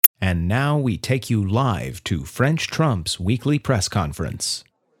And now we take you live to French Trump's weekly press conference.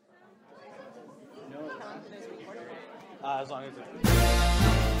 As long as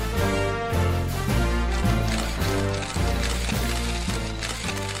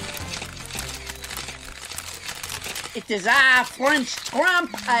It is I, French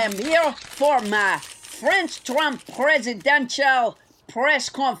Trump. I am here for my French Trump presidential press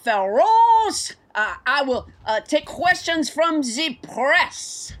conference. I will take questions from the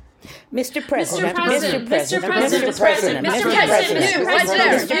press. Mr. President, Mr. President, You, right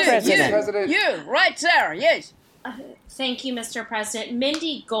there. Mr. President. You, right there, yes. Thank you, Mr. President.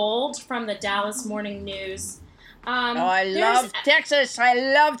 Mindy Gold from the Dallas Morning News. I love Texas. I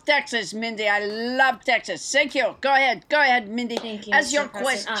love Texas, Mindy. I love Texas. Thank you. Go ahead, Mindy. Thank you, Ask Mr. your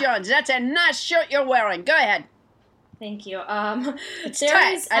President. questions. That's a nice shirt you're wearing. Go ahead. Thank you. It's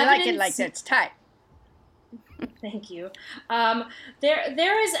tight. I like it like that. It's tight. Thank you.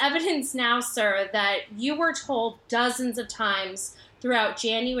 There is evidence now, sir, that you were told dozens of times throughout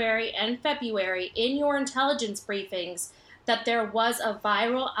January and February in your intelligence briefings that there was a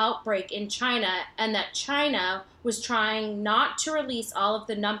viral outbreak in China and that China was trying not to release all of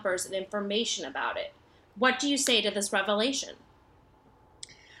the numbers and information about it. What do you say to this revelation?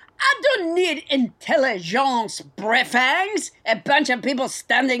 I don't need intelligence briefings. A bunch of people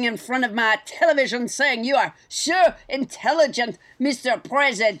standing in front of my television saying you are so intelligent, Mr.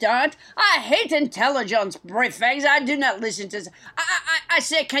 President. I hate intelligence briefings. I do not listen to this. I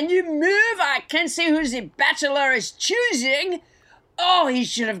say, can you move? I can't see who the bachelor is choosing. Oh, he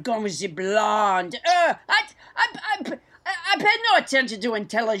should have gone with the blonde. I pay no attention to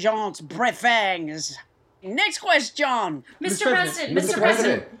intelligence briefings. Next question. Mr. President.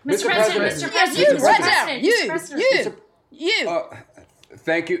 Yes, you, right there. You.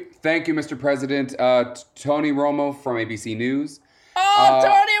 Thank you, Mr. President. Tony Romo from ABC News. Oh,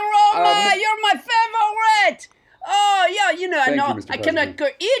 Tony Roma, you're my favorite. Oh, yeah, you know, I know Mr. I cannot go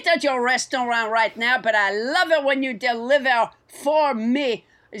eat at your restaurant right now, but I love it when you deliver for me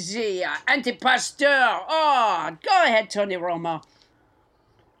the antipasteur. Oh, go ahead, Tony Romo.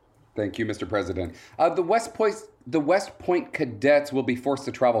 Thank you, Mr. President. The West Point cadets will be forced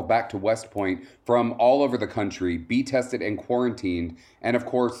to travel back to West Point from all over the country, be tested and quarantined, and of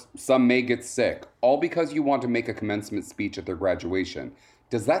course, some may get sick, all because you want to make a commencement speech at their graduation.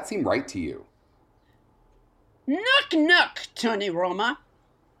 Does that seem right to you? Knock, knock, Tony Roma.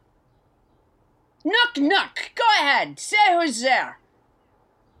 Knock, knock. Go ahead. Say who's there.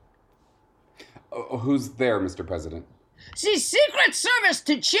 Who's there, Mr. President? The Secret Service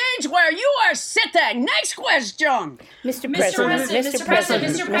to change where you are sitting. Next question. Mr. President.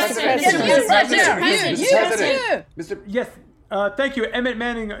 Yes, thank you. Emmett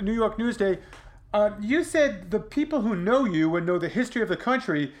Manning, New York Newsday. You said the people who know you and know the history of the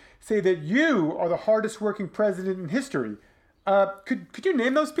country say that you are the hardest working president in history. Could you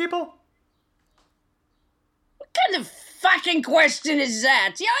name those people? What kind of fucking question is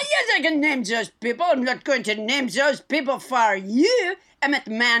that? Yeah, yes, I can name those people. I'm not going to name those people for you, Emmett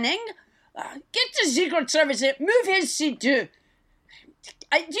Manning. Get the Secret Service, move his seat too.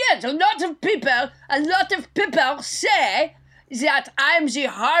 Yes, a lot of people say that I'm the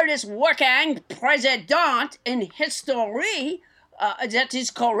hardest working president in history. That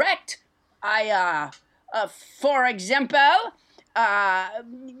is correct. For example,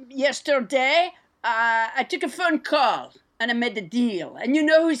 yesterday, I took a phone call and I made a deal. And you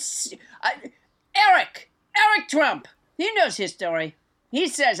know who's... Eric Trump. He knows his story. He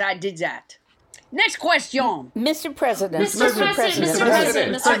says I did that. Next question. Mr. President.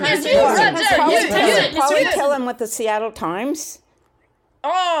 You tell him what the Seattle Times.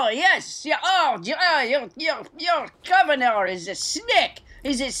 Oh, yes. Yeah. Oh, your governor is a snake.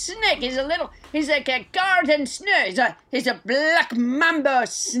 He's like a garden snake. He's a black mamba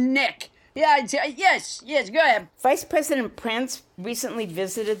snake. Yeah, yes, go ahead. Vice President Pence recently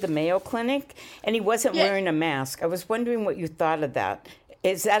visited the Mayo Clinic, and he wasn't wearing a mask. I was wondering what you thought of that.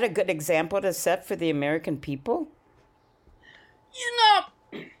 Is that a good example to set for the American people? You know,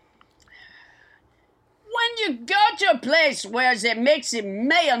 when you go to a place where they make the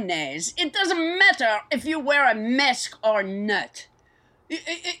mayonnaise, it doesn't matter if you wear a mask or not.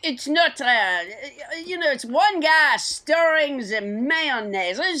 It's not, it's one guy stirring the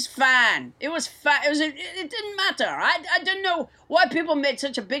mayonnaise. It was fine. It was fine. It didn't matter. I don't know why people made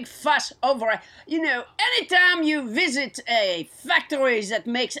such a big fuss over it. You know, anytime you visit a factory that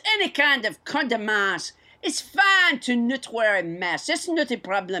makes any kind of condiments, it's fine to not wear a mask. That's not a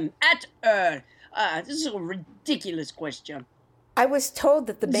problem at all. This is a ridiculous question. I was told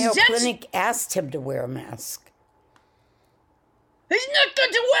that the Mayo Clinic asked him to wear a mask. He's not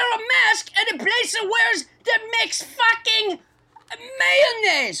going to wear a mask at a place that makes fucking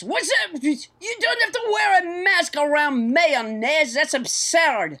mayonnaise. What's that? You don't have to wear a mask around mayonnaise. That's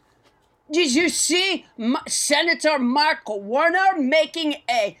absurd. Did you see Senator Mark Warner making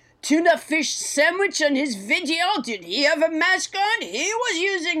a tuna fish sandwich on his video? Did he have a mask on? He was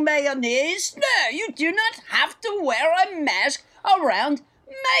using mayonnaise. No, you do not have to wear a mask around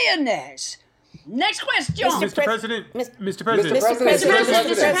mayonnaise. Next question. Mr. President. Mr. President.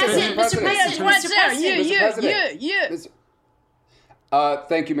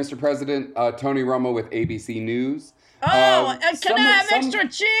 Thank you, Mr. President. Tony Romo with ABC News. Can I have extra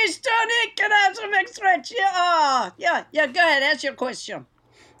cheese, Tony? Can I have some extra cheese? Oh, yeah, go ahead. Ask your question.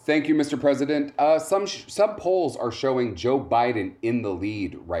 Thank you, Mr. President. Some polls are showing Joe Biden in the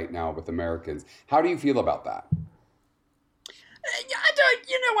lead right now with Americans. How do you feel about that? I don't,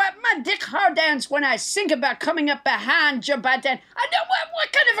 you know what, my dick hard dance when I think about coming up behind Joe Biden. I don't,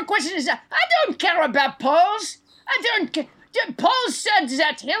 what kind of a question is that? I don't care about polls. I don't care. Polls said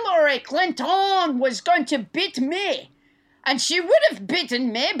that Hillary Clinton was going to beat me. And she would have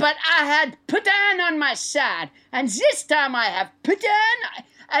beaten me, but I had Putin on my side. And this time I have Putin,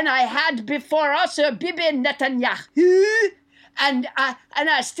 and I had before also Bibi Netanyahu. And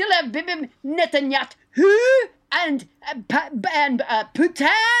I still have Bibi Netanyahu. And Putin,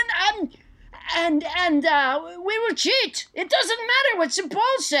 and we will cheat. It doesn't matter what the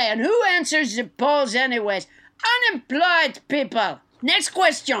polls say, and who answers the polls anyways? Unemployed people. Next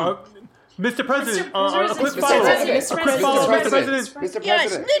question. Mr. President, Mr. a quick Mr. follow-up. President, A quick follow-up, Mr. President. Mr.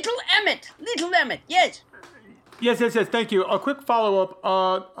 Yes, President. Little Emmett, yes. Yes, thank you. A quick follow-up.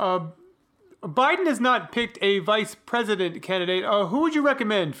 Biden has not picked a vice president candidate. Who would you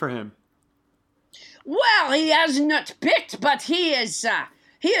recommend for him? Well, he has not picked, but he is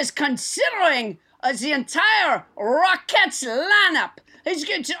considering the entire Rockettes lineup. He's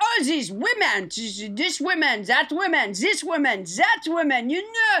got all these women, this woman, that woman, this woman, that woman. You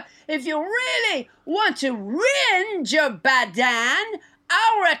know, if you really want to win Joe Biden,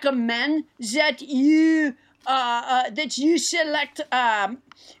 I recommend that you select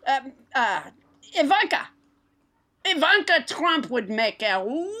Ivanka. Ivanka Trump would make a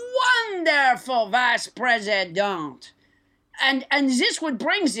wonderful vice president. And this would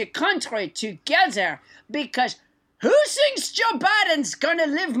bring the country together, because who thinks Joe Biden's gonna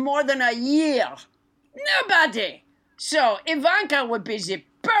live more than a year? Nobody. So Ivanka would be the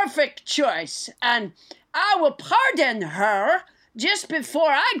perfect choice, and I will pardon her just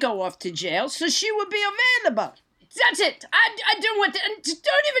before I go off to jail, so she will be available. That's it. I don't want to.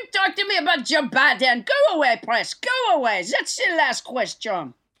 Don't even talk to me about Joe Biden. Go away, press. Go away. That's the last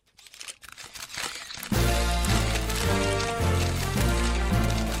question.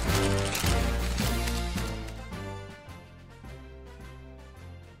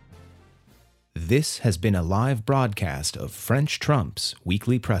 This has been a live broadcast of French Trump's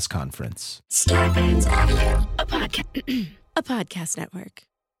weekly press conference. Starburns Audio, a podcast network.